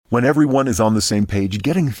When everyone is on the same page,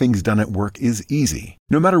 getting things done at work is easy.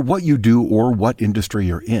 No matter what you do or what industry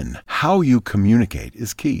you're in, how you communicate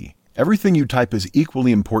is key. Everything you type is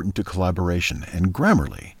equally important to collaboration, and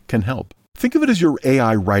Grammarly can help. Think of it as your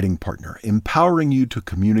AI writing partner, empowering you to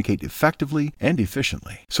communicate effectively and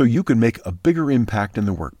efficiently so you can make a bigger impact in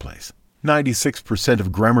the workplace. 96%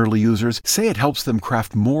 of Grammarly users say it helps them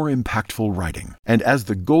craft more impactful writing. And as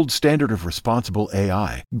the gold standard of responsible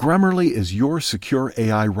AI, Grammarly is your secure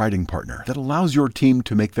AI writing partner that allows your team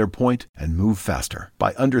to make their point and move faster.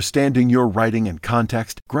 By understanding your writing and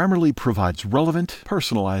context, Grammarly provides relevant,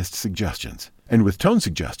 personalized suggestions. And with tone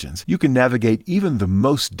suggestions, you can navigate even the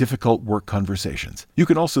most difficult work conversations. You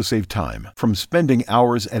can also save time, from spending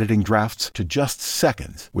hours editing drafts to just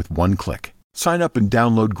seconds with one click. Sign up and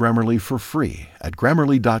download Grammarly for free at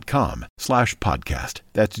Grammarly.com/podcast.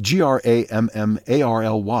 That's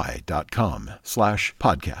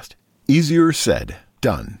GRAMMARLY.com/podcast. Easier said,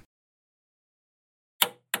 done.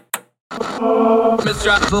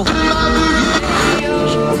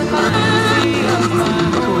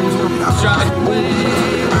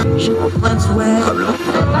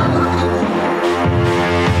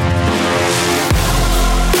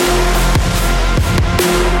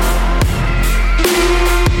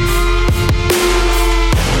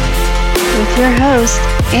 With your host,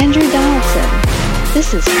 Andrew Donaldson.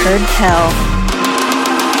 This is Heard Tell.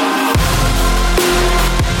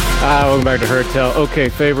 Welcome back to Heard Tell. Okay,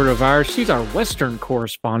 favorite of ours. She's our Western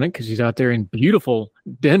correspondent because she's out there in beautiful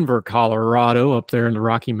Denver, Colorado, up there in the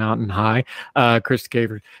Rocky Mountain High. Krista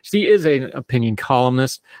Kafer. She is an opinion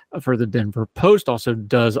columnist for the Denver Post. Also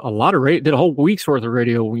does a lot of did a whole week's worth of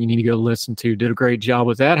radio you need to go listen to. Did a great job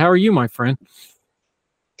with that. How are you, my friend?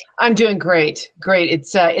 I'm doing great. Great.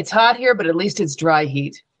 It's hot here, but at least it's dry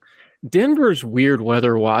heat. Denver's weird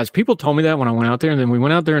weather-wise. People told me that when I went out there, and then we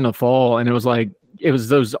went out there in the fall, and it was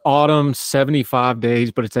those autumn 75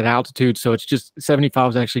 days, but it's at altitude, so it's just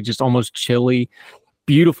 75 is actually just almost chilly.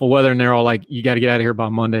 Beautiful weather, and they're all like, you got to get out of here by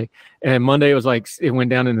Monday. And Monday it was like it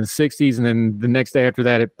went down in the 60s, and then the next day after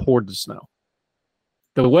that, it poured the snow.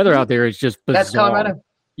 The weather out there is just bizarre. That's Colorado.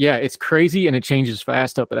 Yeah, it's crazy, and it changes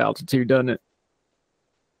fast up at altitude, doesn't it?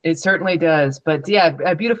 It certainly does. But yeah,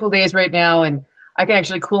 beautiful days right now, and I can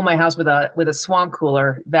actually cool my house with a swamp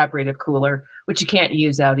cooler, evaporative cooler, which you can't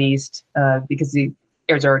use out east because the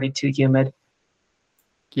air's already too humid.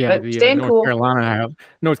 Yeah, but the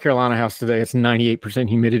North Carolina house today, it's 98%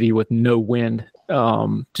 humidity with no wind.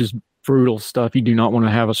 Just brutal stuff. You do not want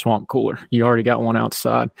to have a swamp cooler. You already got one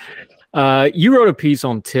outside. You wrote a piece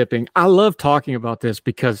on tipping. I love talking about this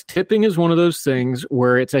because tipping is one of those things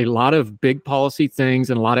where it's a lot of big policy things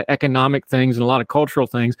and a lot of economic things and a lot of cultural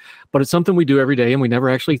things, but it's something we do every day and we never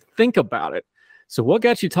actually think about it. So what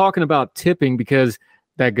got you talking about tipping? Because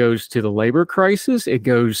that goes to the labor crisis. It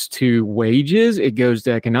goes to wages. It goes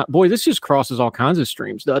to economic. Boy, this just crosses all kinds of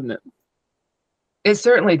streams, doesn't it? It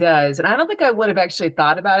certainly does. And I don't think I would have actually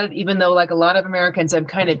thought about it, even though like a lot of Americans, I'm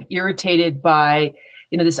kind of irritated by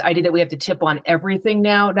this idea that we have to tip on everything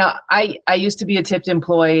now. Now, I used to be a tipped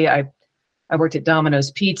employee. I worked at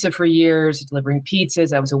Domino's Pizza for years, delivering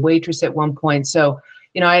pizzas. I was a waitress at one point. So,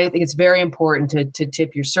 I think it's very important to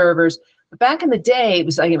tip your servers. But back in the day, it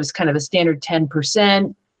was kind of a standard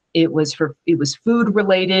 10%. It was food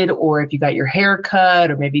related, or if you got your hair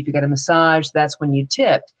cut, or maybe if you got a massage, that's when you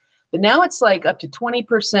tipped. But now it's like up to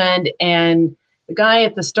 20%. And the guy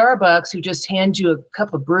at the Starbucks who just hands you a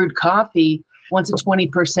cup of brewed coffee wants a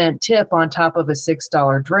 20% tip on top of a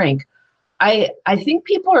 $6 drink. I think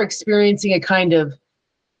people are experiencing a kind of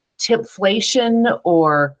tipflation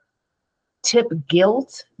or tip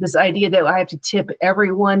guilt, this idea that I have to tip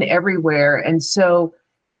everyone everywhere. And so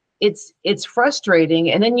it's frustrating.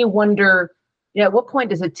 And then you wonder, at what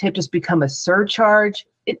point does a tip just become a surcharge?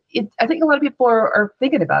 I think a lot of people are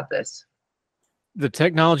thinking about this. The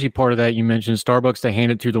technology part of that, you mentioned Starbucks, they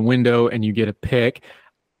hand it through the window and you get a pick.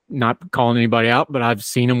 Not calling anybody out, but I've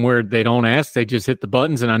seen them where they don't ask. They just hit the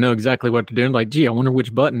buttons and I know exactly what to do. Like, gee, I wonder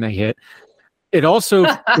which button they hit. It also,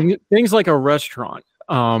 things like a restaurant.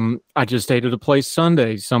 I just stayed at a place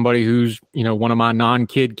Sunday, somebody who's, one of my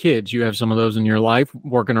non-kid kids. You have some of those in your life,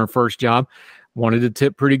 working her first job, wanted to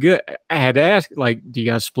tip pretty good. I had to ask, do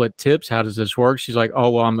you guys split tips? How does this work? She's like, oh,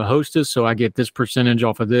 well, I'm the hostess, so I get this percentage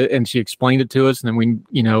off of it. And she explained it to us, and then we,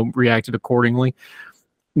 reacted accordingly.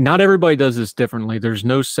 Not everybody does this differently. There's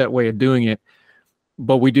no set way of doing it,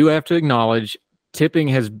 but we do have to acknowledge tipping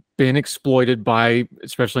has been exploited by,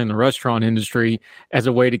 especially in the restaurant industry, as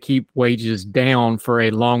a way to keep wages down for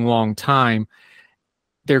a long, long time.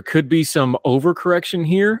 There could be some overcorrection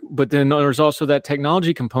here, but then there's also that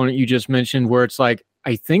technology component you just mentioned where it's like,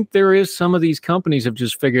 I think there is some of these companies have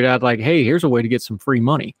just figured out like, hey, here's a way to get some free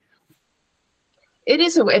money. It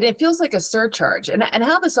is, and it feels like a surcharge. And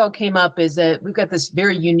how this all came up is that we've got this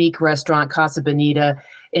very unique restaurant, Casa Bonita,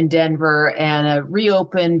 in Denver, and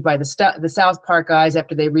reopened by the South Park guys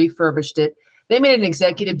after they refurbished it. They made an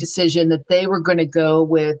executive decision that they were going to go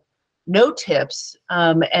with no tips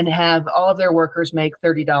and have all of their workers make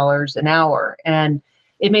 $30 an hour. And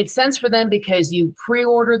it made sense for them because you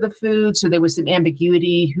pre-order the food, so there was some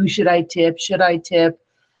ambiguity. Who should I tip? Should I tip?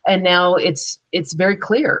 And now it's very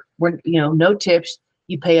clear. When no tips,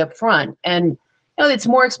 you pay up front. And it's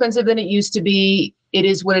more expensive than it used to be. It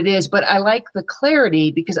is what it is. But I like the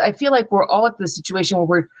clarity because I feel like we're all at the situation where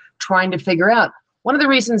we're trying to figure out. One of the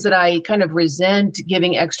reasons that I kind of resent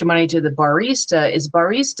giving extra money to the barista is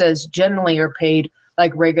baristas generally are paid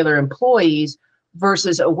like regular employees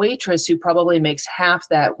versus a waitress who probably makes half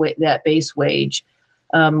that base wage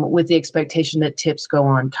with the expectation that tips go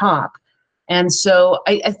on top. And so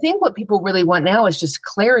I think what people really want now is just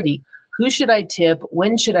clarity. Who should I tip?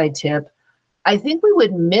 When should I tip? I think we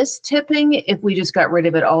would miss tipping if we just got rid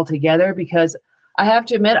of it altogether, because I have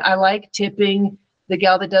to admit, I like tipping the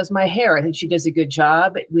gal that does my hair. I think she does a good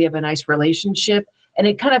job. We have a nice relationship, and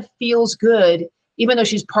it kind of feels good, even though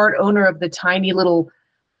she's part owner of the tiny little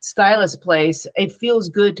stylist place. It feels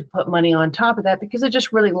good to put money on top of that because I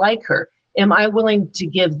just really like her. Am I willing to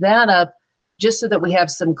give that up just so that we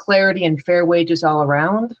have some clarity and fair wages all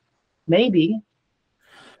around? Maybe.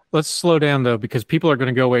 Let's slow down, though, because people are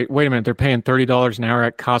going to go, wait a minute, they're paying $30 an hour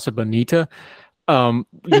at Casa Bonita. You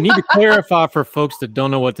need to clarify for folks that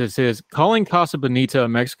don't know what this is. Calling Casa Bonita a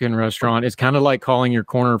Mexican restaurant is kind of like calling your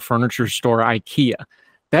corner furniture store IKEA.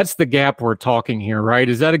 That's the gap we're talking here, right?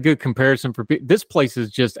 Is that a good comparison for people? This place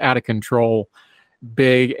is just out of control,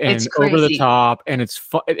 big and over the top, and it's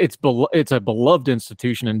a beloved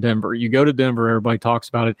institution in Denver. You go to Denver, everybody talks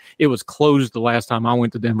about it. It was closed the last time I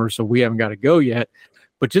went to Denver, so we haven't got to go yet.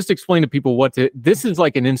 But just explain to people this is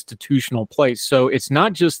like an institutional place. So it's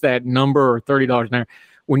not just that number or $30 an hour.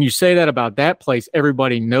 When you say that about that place,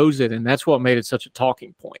 everybody knows it, and that's what made it such a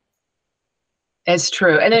talking point. It's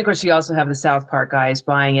true. And then, of course, you also have the South Park guys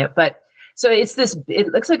buying it. But so it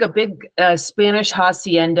looks like a big Spanish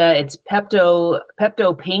hacienda. It's Pepto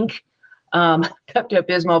pink,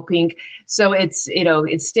 Pepto-Bismol pink. So it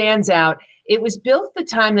stands out. It was built the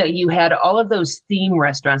time that you had all of those theme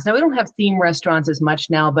restaurants. Now, we don't have theme restaurants as much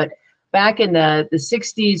now, but back in the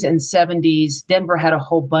 60s and 70s, Denver had a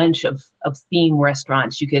whole bunch of theme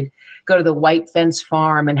restaurants. You could go to the White Fence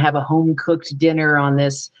Farm and have a home-cooked dinner on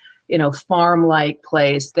this, farm-like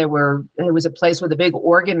place. There was a place with a big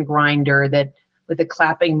organ grinder with a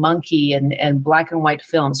clapping monkey and black and white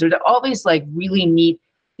films. There are all these like really neat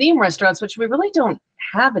theme restaurants, which we really don't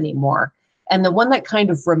have anymore. And the one that kind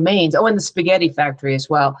of remains, and the Spaghetti Factory as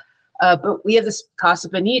well. But we have this Casa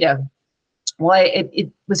Bonita. Well,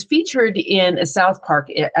 it was featured in a South Park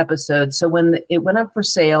episode. So when it went up for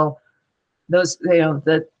sale, those,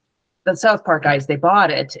 the South Park guys, they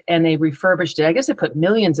bought it and they refurbished it. I guess they put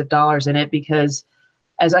millions of dollars in it because,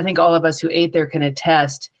 as I think all of us who ate there can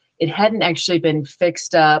attest, it hadn't actually been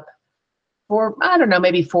fixed up for, I don't know,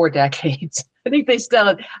 maybe 4 decades. I think they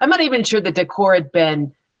still, I'm not even sure the decor had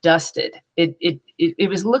been dusted. It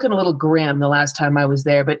was looking a little grim the last time I was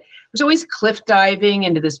there, but it was always cliff diving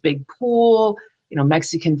into this big pool,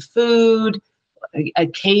 Mexican food, a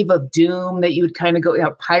cave of doom that you would kind of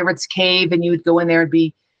go, Pirate's Cave, and you would go in there and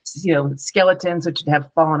be, skeletons which would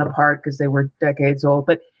have fallen apart because they were decades old.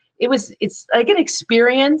 But it's like an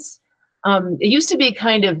experience. It used to be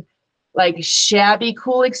kind of like shabby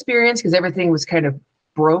cool experience because everything was kind of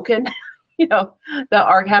broken. Half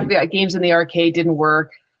the games in the arcade didn't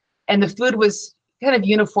work. And the food was kind of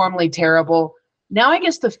uniformly terrible. Now I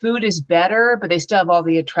guess the food is better, but they still have all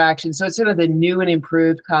the attractions. So it's sort of the new and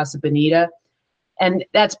improved Casa Bonita. And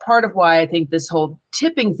that's part of why I think this whole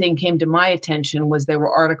tipping thing came to my attention, was there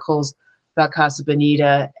were articles about Casa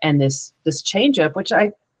Bonita and this change up, which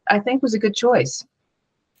I think was a good choice.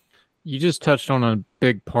 You just touched on a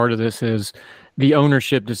big part of this is the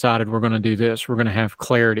ownership decided we're going to do this. We're going to have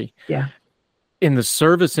clarity. Yeah. In the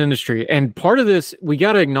service industry. And part of this, we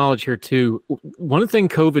got to acknowledge here too, one of the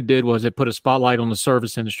things COVID did was it put a spotlight on the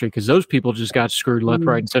service industry because those people just got screwed left,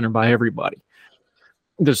 right, and center by everybody.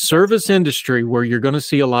 The service industry, where you're going to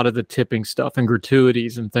see a lot of the tipping stuff and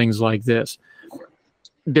gratuities and things like this,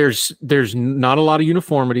 there's not a lot of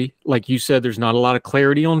uniformity. Like you said, there's not a lot of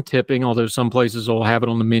clarity on tipping, although some places will have it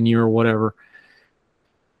on the menu or whatever.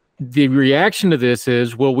 The reaction to this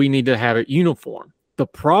is, well, we need to have it uniform. The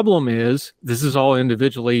problem is, this is all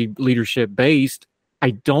individually leadership based.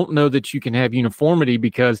 I don't know that you can have uniformity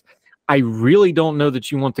because I really don't know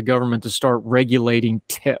that you want the government to start regulating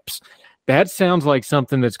tips. That sounds like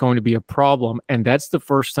something that's going to be a problem. And that's the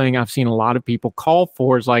first thing I've seen a lot of people call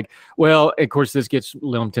for is like, well, of course, this gets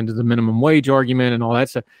lumped into the minimum wage argument and all that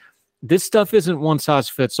stuff. This stuff isn't one size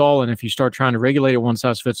fits all. And if you start trying to regulate it one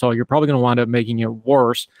size fits all, you're probably going to wind up making it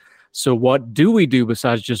worse. So what do we do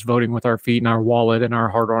besides just voting with our feet and our wallet and our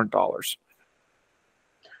hard-earned dollars?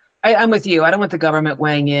 I'm with you. I don't want the government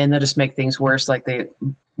weighing in. They'll just make things worse like they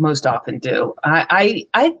most often do. I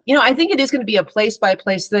think it is going to be a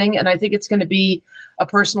place-by-place thing, and I think it's going to be a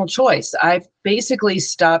personal choice. I've basically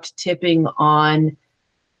stopped tipping on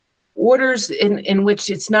orders in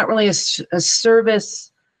which it's not really a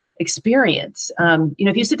service experience.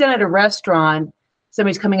 If you sit down at a restaurant,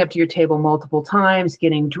 somebody's coming up to your table multiple times,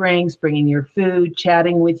 getting drinks, bringing your food,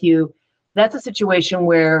 chatting with you. That's a situation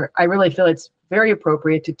where I really feel it's very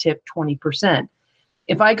appropriate to tip 20%.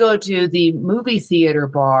 If I go to the movie theater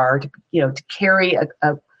bar to carry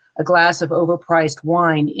a glass of overpriced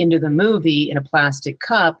wine into the movie in a plastic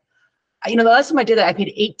cup, the last time I did that, I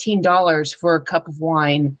paid $18 for a cup of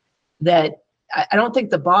wine that I don't think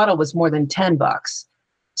the bottle was more than $10.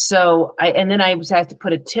 So then I have to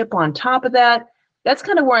put a tip on top of that. That's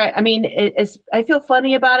kind of where I feel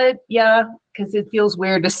funny about it. Yeah. Because it feels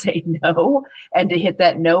weird to say no and to hit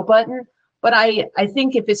that no button. But I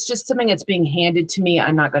think if it's just something that's being handed to me,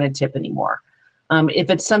 I'm not going to tip anymore. If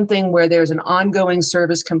it's something where there's an ongoing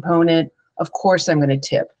service component, of course I'm going to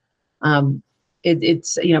tip.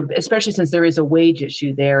 It's especially since there is a wage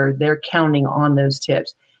issue there, they're counting on those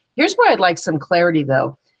tips. Here's where I'd like some clarity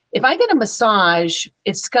though. If I get a massage,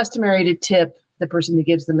 it's customary to tip the person who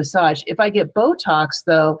gives the massage. If I get Botox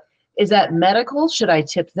though, is that medical? Should I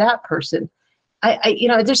tip that person?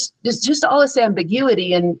 There's just all this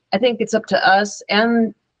ambiguity, and I think it's up to us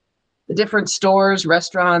and the different stores,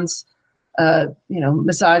 restaurants,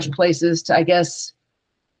 massage places to, I guess,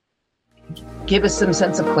 give us some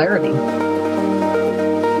sense of clarity.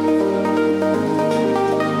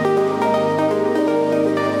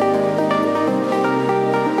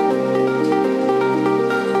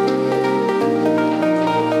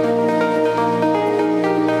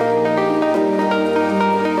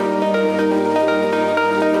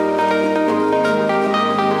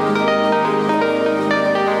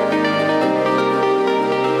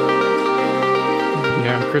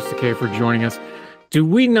 Krista, Kafer joining us. Do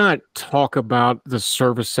we not talk about the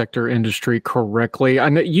service sector industry correctly? I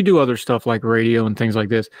know you do other stuff like radio and things like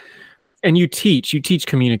this, and you teach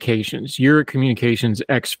communications. You're a communications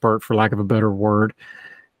expert, for lack of a better word.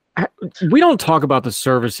 We don't talk about the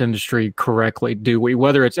service industry correctly, do we?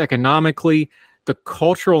 Whether it's economically, the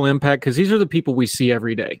cultural impact, because these are the people we see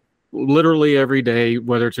every day, literally every day,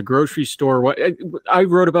 whether it's a grocery store. I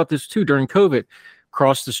wrote about this too during COVID.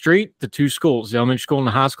 Across the street, the two schools, the elementary school and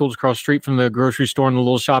the high schools across the street from the grocery store and the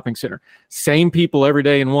little shopping center. Same people every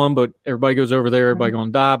day in one, but everybody goes over there, everybody going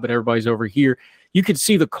to die, but everybody's over here. You could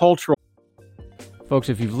see the cultural. Folks,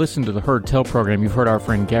 if you've listened to the Heard Tell program, you've heard our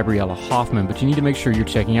friend Gabriella Hoffman, but you need to make sure you're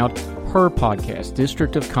checking out her podcast,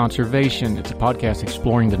 District of Conservation. It's a podcast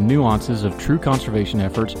exploring the nuances of true conservation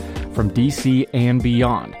efforts from DC and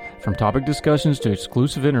beyond. From topic discussions to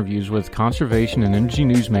exclusive interviews with conservation and energy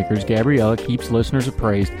newsmakers, Gabriella keeps listeners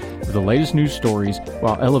appraised of the latest news stories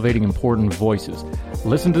while elevating important voices.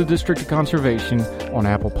 Listen to District of Conservation on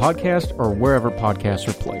Apple Podcasts or wherever podcasts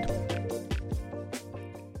are played.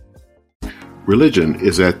 Religion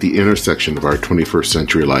is at the intersection of our 21st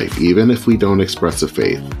century life, even if we don't express a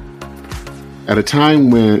faith. At a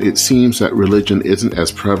time when it seems that religion isn't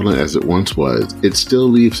as prevalent as it once was, it still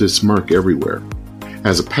leaves its mark everywhere.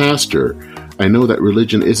 As a pastor, I know that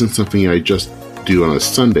religion isn't something I just do on a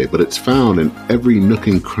Sunday, but it's found in every nook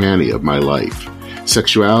and cranny of my life.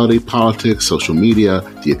 Sexuality, politics, social media,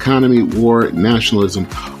 the economy, war, nationalism,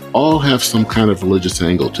 all have some kind of religious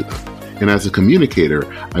angle to them. And as a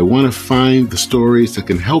communicator, I want to find the stories that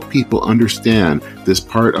can help people understand this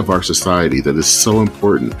part of our society that is so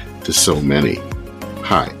important to so many.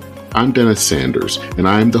 Hi, I'm Dennis Sanders, and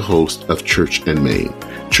I'm the host of Church and Main.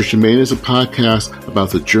 Church and Main is a podcast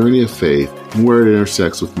about the journey of faith and where it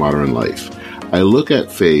intersects with modern life. I look at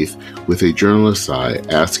faith with a journalist's eye,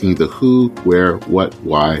 asking the who, where, what,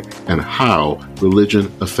 why, and how religion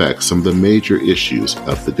affects some of the major issues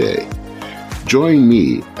of the day. Join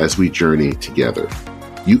me as we journey together.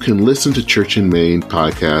 You can listen to Church and Main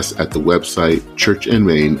podcasts at the website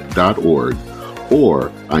churchandmain.org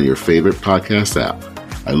or on your favorite podcast app.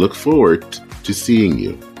 I look forward to seeing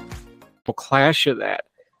you. Clash of that.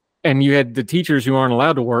 And you had the teachers who aren't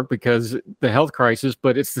allowed to work because the health crisis,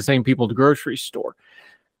 but it's the same people at the grocery store.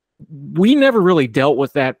 we never really dealt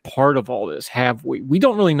with that part of all this, have we? We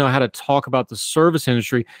don't really know how to talk about the service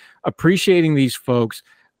industry, appreciating these folks.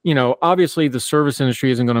 Obviously the service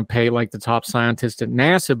industry isn't going to pay like the top scientists at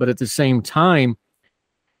NASA, but at the same time,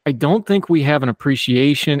 I don't think we have an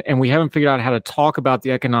appreciation, and we haven't figured out how to talk about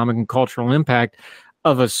the economic and cultural impact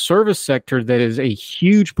of a service sector that is a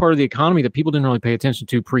huge part of the economy that people didn't really pay attention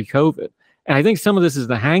to pre-COVID. And I think some of this is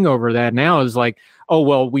the hangover of that now is like, oh,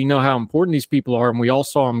 well, we know how important these people are, and we all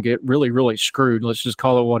saw them get really, really screwed. Let's just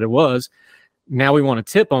call it what it was. Now we want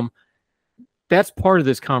to tip them. That's part of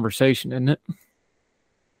this conversation, isn't it?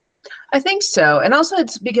 I think so. And also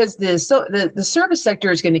it's because the service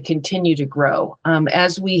sector is going to continue to grow.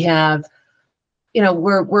 As we have,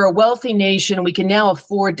 we're a wealthy nation. We can now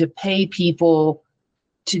afford to pay people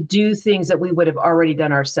to do things that we would have already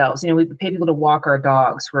done ourselves. We pay people to walk our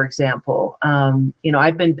dogs, for example.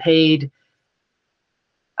 I've been paid,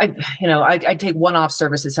 I take one-off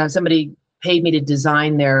services. Somebody paid me to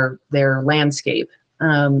design their landscape,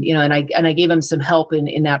 and I gave them some help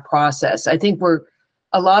in that process. I think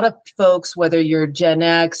a lot of folks, whether you're Gen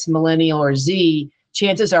X, Millennial, or Z,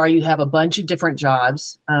 chances are you have a bunch of different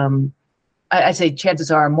jobs. I say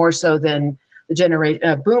chances are more so than the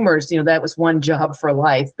generation boomers. That was one job for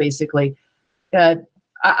life, basically.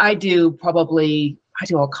 I do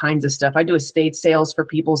all kinds of stuff. I do estate sales for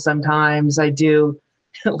people sometimes. I do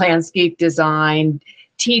landscape design,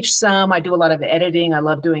 teach some. I do a lot of editing. I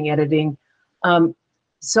love doing editing.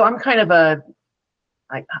 So I'm kind of a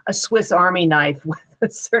Swiss Army knife with a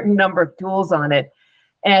certain number of tools on it.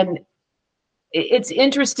 And it's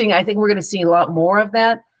interesting. I think we're going to see a lot more of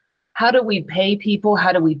that. How do we pay people?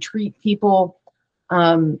 How do we treat people?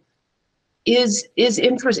 It's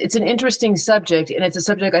an interesting subject. And it's a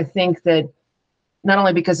subject I think that not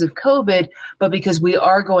only because of COVID, but because we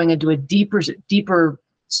are going into a deeper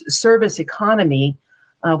service economy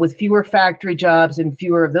with fewer factory jobs and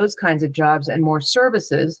fewer of those kinds of jobs and more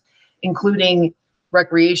services, including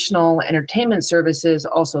recreational entertainment services,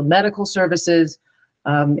 also medical services.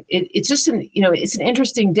 It's just it's an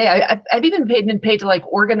interesting day. I've even been paid to like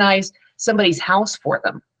organize somebody's house for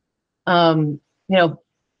them.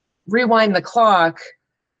 Rewind the clock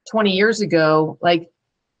 20 years ago, like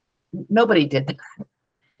nobody did that.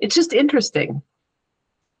 It's just interesting.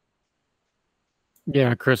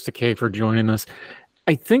 Yeah, Krista Kafer joining us.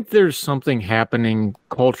 I think there's something happening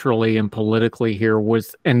culturally and politically here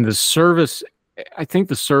and the service. I think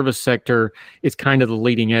the service sector is kind of the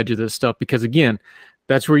leading edge of this stuff because, again,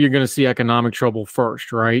 that's where you're going to see economic trouble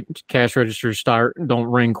first, right? Cash registers don't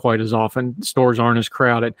ring quite as often. Stores aren't as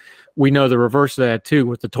crowded. We know the reverse of that, too,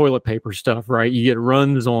 with the toilet paper stuff, right? You get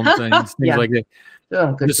runs on things Yeah. like that.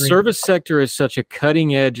 Oh, The service sector is such a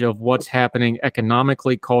cutting edge of what's happening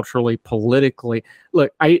economically, culturally, politically.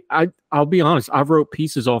 Look, I'll be honest. I've wrote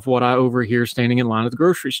pieces off what I overhear standing in line at the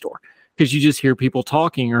grocery store. Because you just hear people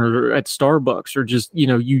talking or at Starbucks or just,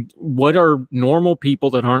 what are normal people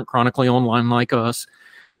that aren't chronically online like us?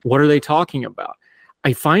 What are they talking about?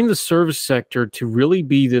 I find the service sector to really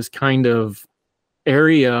be this kind of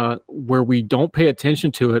area where we don't pay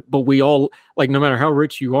attention to it, but we all, like, no matter how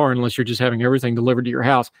rich you are, unless you're just having everything delivered to your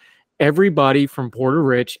house, everybody from poor to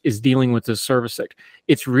rich is dealing with this service sector.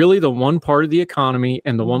 It's really the one part of the economy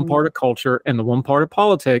and the one part of culture and the one part of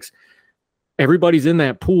politics. Everybody's in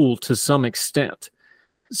that pool to some extent.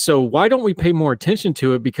 So why don't we pay more attention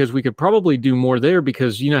to it? Because we could probably do more there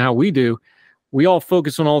because you know how we do. We all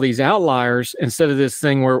focus on all these outliers instead of this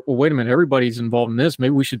thing where, well, wait a minute, everybody's involved in this.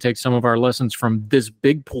 Maybe we should take some of our lessons from this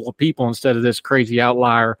big pool of people instead of this crazy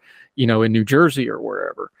outlier, in New Jersey or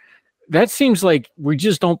wherever. That seems like we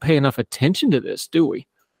just don't pay enough attention to this, do we?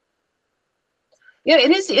 Yeah,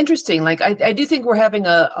 it is interesting. Like, I do think we're having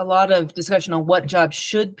a lot of discussion on what jobs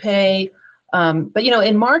should pay. But,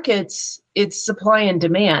 in markets, it's supply and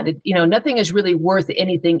demand. Nothing is really worth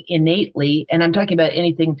anything innately. And I'm talking about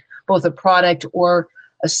anything, both a product or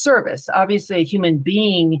a service. Obviously, a human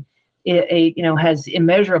being, has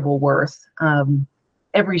immeasurable worth,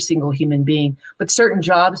 every single human being. But certain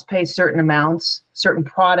jobs pay certain amounts, certain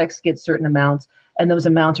products get certain amounts, and those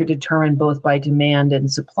amounts are determined both by demand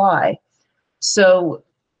and supply. So,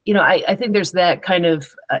 I think there's that kind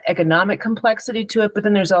of economic complexity to it, but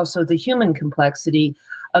then there's also the human complexity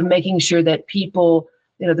of making sure that people,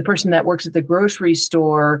 the person that works at the grocery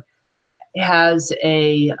store has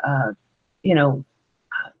a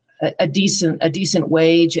decent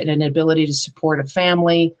wage and an ability to support a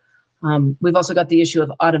family. We've also got the issue of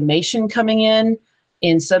automation coming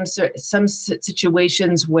in some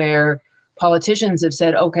situations where politicians have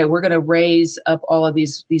said, okay, we're going to raise up all of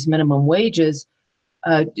these minimum wages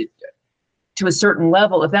to to a certain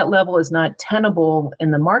level. If that level is not tenable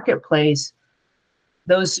in the marketplace,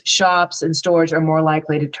 those shops and stores are more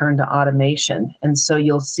likely to turn to automation. And so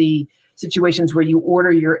you'll see situations where you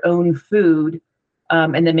order your own food,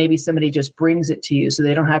 and then maybe somebody just brings it to you, so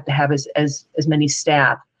they don't have to have as many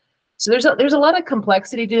staff. So there's a lot of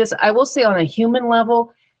complexity to this. I will say, on a human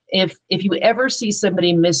level, if you ever see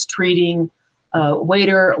somebody mistreating a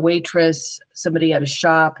waiter, a waitress, somebody at a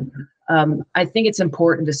shop, I think it's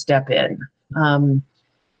important to step in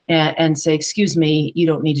and say, excuse me, you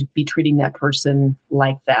don't need to be treating that person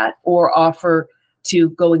like that, or offer to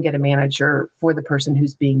go and get a manager for the person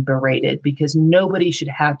who's being berated, because nobody should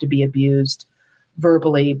have to be abused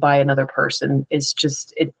verbally by another person. It's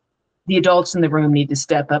just, the adults in the room need to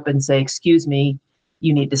step up and say, excuse me,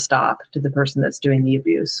 you need to stop, to the person that's doing the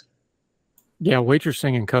abuse. Yeah,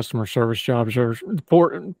 waitressing and customer service jobs are,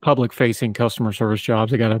 for public-facing customer service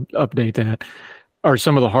jobs, I got to update that, are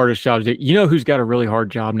some of the hardest jobs. You know who's got a really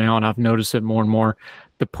hard job now, and I've noticed it more and more?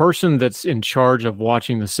 The person that's in charge of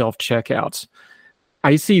watching the self-checkouts.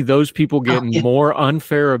 I see those people getting more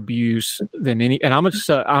unfair abuse than any. And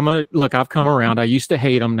look, I've come around. I used to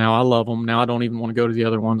hate them. Now I love them. Now I don't even want to go to the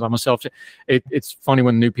other ones. I'm a it's funny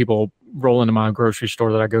when new people roll into my grocery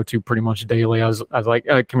store that I go to pretty much daily. I was like,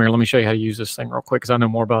 come here, let me show you how to use this thing real quick, because I know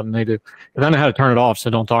more about it than they do. Because I know how to turn it off, so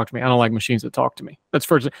don't talk to me. I don't like machines that talk to me. That's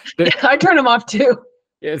first. I turn them off too.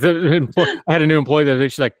 Yeah, I had a new employee the other day.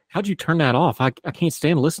 She's like, how'd you turn that off? I can't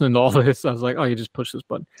stand listening to all this. I was like, oh, you just push this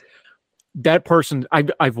button. That person,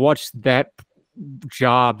 I've watched that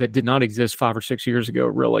job that did not exist 5 or 6 years ago,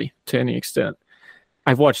 really, to any extent.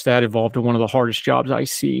 I've watched that evolve to one of the hardest jobs I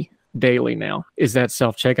see daily now, is that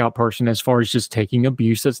self-checkout person, as far as just taking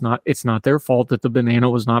abuse. It's not their fault that the banana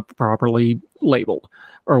was not properly labeled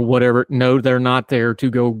or whatever. No, they're not there to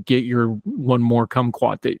go get your one more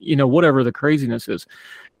kumquat, that, whatever the craziness is.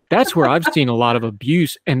 That's where I've seen a lot of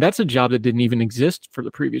abuse. And that's a job that didn't even exist for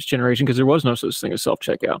the previous generation, because there was no such thing as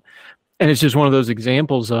self-checkout. And it's just one of those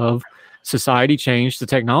examples of society changed, the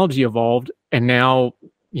technology evolved, and now,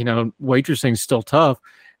 waitressing's still tough.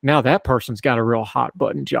 Now that person's got a real hot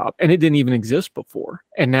button job, and it didn't even exist before.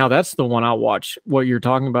 And now that's the one I watch. What you're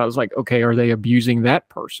talking about is like, okay, are they abusing that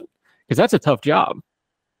person? Because that's a tough job.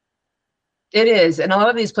 It is. And a lot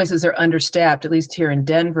of these places are understaffed, at least here in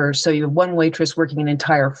Denver. So you have one waitress working an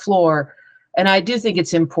entire floor. And I do think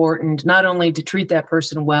it's important not only to treat that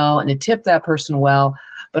person well and to tip that person well,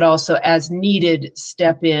 but also, as needed,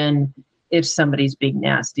 step in if somebody's being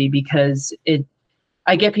nasty, because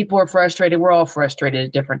I get people are frustrated. We're all frustrated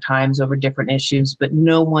at different times over different issues, but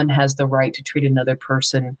no one has the right to treat another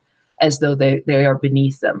person as though they are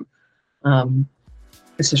beneath them.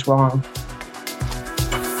 This is wrong.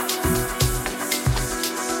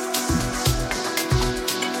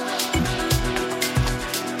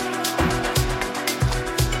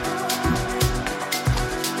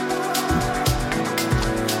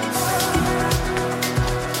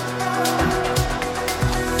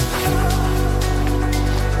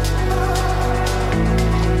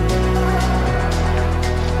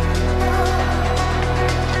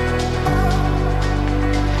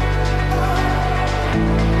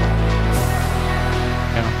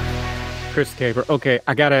 Kafer. Okay,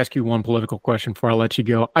 I got to ask you one political question before I let you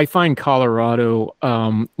go. I find Colorado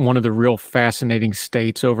one of the real fascinating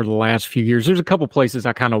states over the last few years. There's a couple places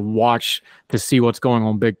I kind of watch to see what's going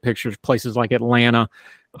on, big pictures, places like Atlanta.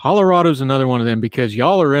 Colorado's another one of them, because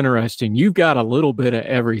y'all are interesting. You've got a little bit of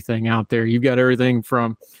everything out there. You've got everything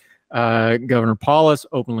from Governor Paulus,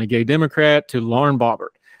 openly gay Democrat, to Lauren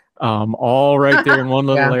Boebert, all right there in one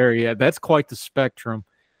little area. That's quite the spectrum.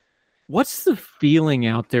 What's the feeling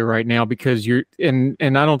out there right now? Because and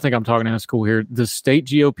I don't think I'm talking out of school here. The state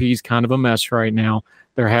GOP is kind of a mess right now.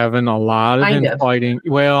 They're having a lot of infighting.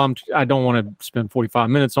 Well, I don't want to spend 45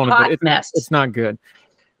 minutes on it, but it's not good.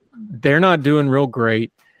 They're not doing real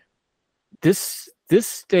great. This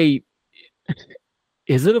state,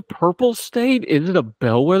 is it a purple state? Is it a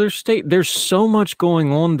bellwether state? There's so much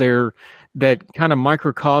going on there that kind of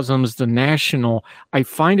microcosms the national. I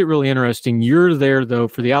find it really interesting. You're there, though,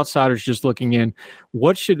 for the outsiders just looking in.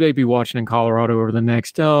 What should they be watching in Colorado over the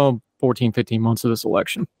next 14, 15 months of this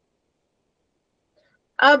election?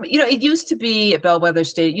 It used to be a bellwether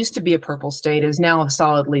state. It used to be a purple state. It is now a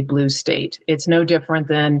solidly blue state. It's no different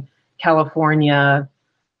than California,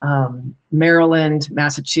 Maryland,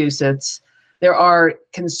 Massachusetts. There are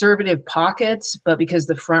conservative pockets, but because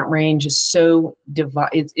the Front Range is so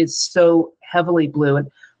it's so heavily blue.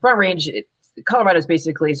 And Front Range, Colorado is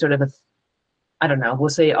basically sort of we'll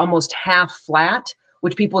say almost half flat,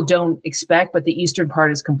 which people don't expect, but the eastern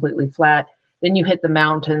part is completely flat. Then you hit the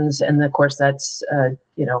mountains, and of course that's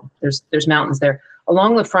there's mountains there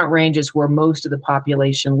along the Front Ranges where most of the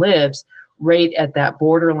population lives, right at that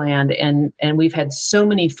borderland. And we've had so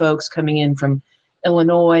many folks coming in from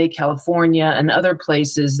Illinois, California, and other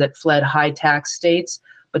places that fled high tax states,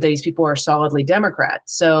 but these people are solidly Democrat.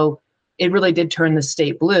 So it really did turn the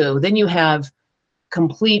state blue. Then you have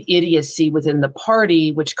complete idiocy within the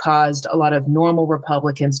party, which caused a lot of normal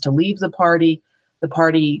Republicans to leave the party.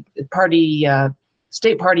 The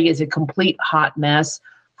state party is a complete hot mess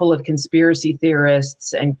full of conspiracy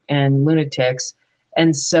theorists and lunatics.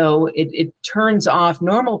 And so it turns off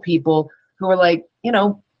normal people who are like,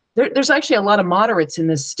 there's actually a lot of moderates in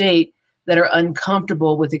this state that are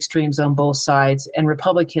uncomfortable with extremes on both sides, and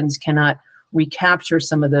Republicans cannot recapture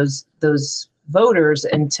some of those voters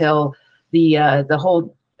until the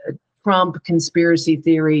whole Trump conspiracy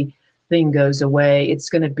theory thing goes away.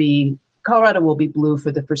 Colorado will be blue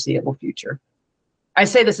for the foreseeable future. I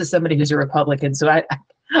say this as somebody who's a Republican, so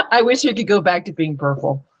I wish it could go back to being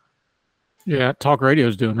purple. Yeah, talk radio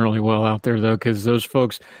is doing really well out there, though, because those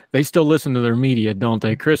folks, they still listen to their media, don't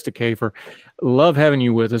they? Krista, Kafer, love having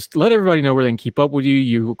you with us. Let everybody know where they can keep up with you.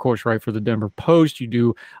 You, of course, write for the Denver Post. You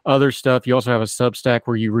do other stuff. You also have a Substack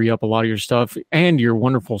where you re-up a lot of your stuff and your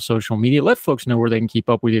wonderful social media. Let folks know where they can keep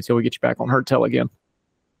up with you until we get you back on Heard Tell again.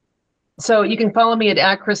 So you can follow me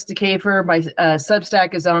at Krista Kafer. My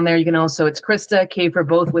Substack is on there. You can also, it's Krista Kafer,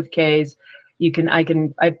 both with Ks.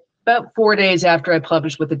 About 4 days after I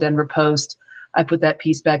published with the Denver Post, I put that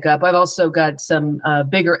piece back up. I've also got some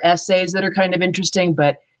bigger essays that are kind of interesting,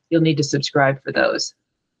 but you'll need to subscribe for those.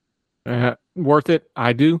 Worth it.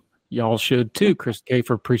 I do. Y'all should too. Krista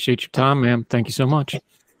Kafer, appreciate your time, ma'am. Thank you so much.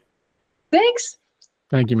 Thanks.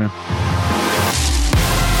 Thank you, ma'am.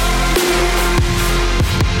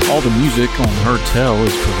 All the music on Heard Tell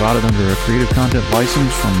is provided under a Creative Content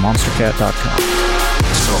license from monstercat.com.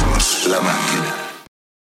 Somos la máquina.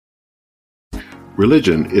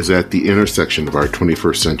 Religion is at the intersection of our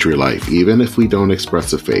 21st century life, even if we don't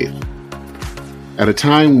express a faith. At a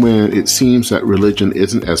time when it seems that religion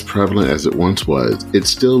isn't as prevalent as it once was, it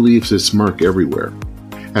still leaves its mark everywhere.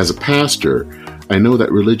 As a pastor, I know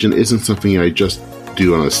that religion isn't something I just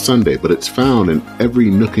do on a Sunday, but it's found in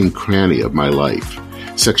every nook and cranny of my life.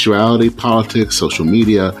 Sexuality, politics, social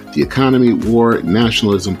media, the economy, war,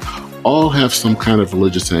 nationalism, all have some kind of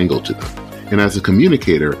religious angle to them. And as a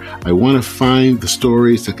communicator, I want to find the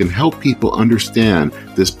stories that can help people understand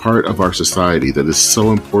this part of our society that is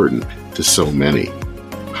so important to so many.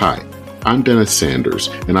 Hi, I'm Dennis Sanders,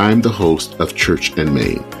 and I'm the host of Church and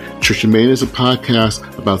Main. Church and Main is a podcast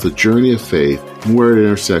about the journey of faith and where it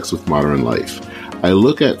intersects with modern life. I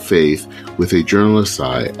look at faith with a journalist's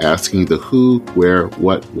eye, asking the who, where,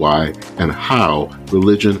 what, why, and how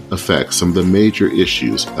religion affects some of the major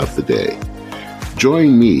issues of the day.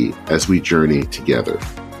 Join me as we journey together.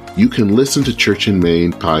 You can listen to Church and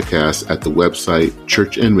Main podcasts at the website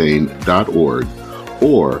churchandmain.org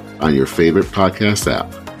or on your favorite podcast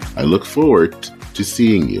app. I look forward to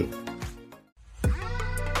seeing you.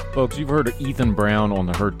 Folks, you've heard of Ethan Brown on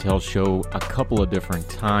the Heard Tell show a couple of different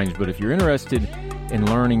times, but if you're interested in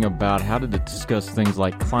learning about how to discuss things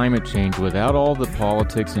like climate change without all the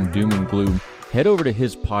politics and doom and gloom, head over to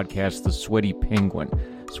his podcast, The Sweaty Penguin.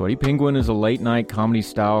 Sweaty Penguin is a late-night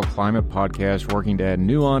comedy-style climate podcast working to add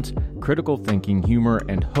nuance, critical thinking, humor,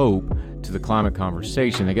 and hope to the climate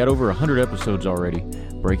conversation. They got over 100 episodes already,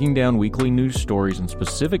 breaking down weekly news stories and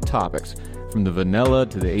specific topics, from the vanilla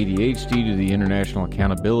to the ADHD to the international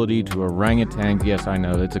accountability to orangutans. Yes, I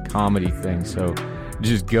know, it's a comedy thing, so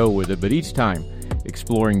just go with it. But each time,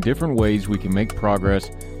 exploring different ways we can make progress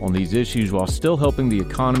on these issues while still helping the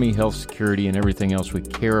economy, health, security, and everything else we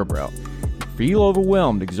care about. Feel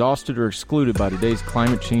overwhelmed, exhausted, or excluded by today's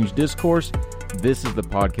climate change discourse? This is the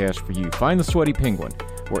podcast for you. Find The Sweaty Penguin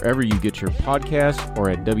wherever you get your podcasts or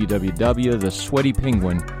at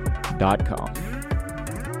www.thesweatypenguin.com.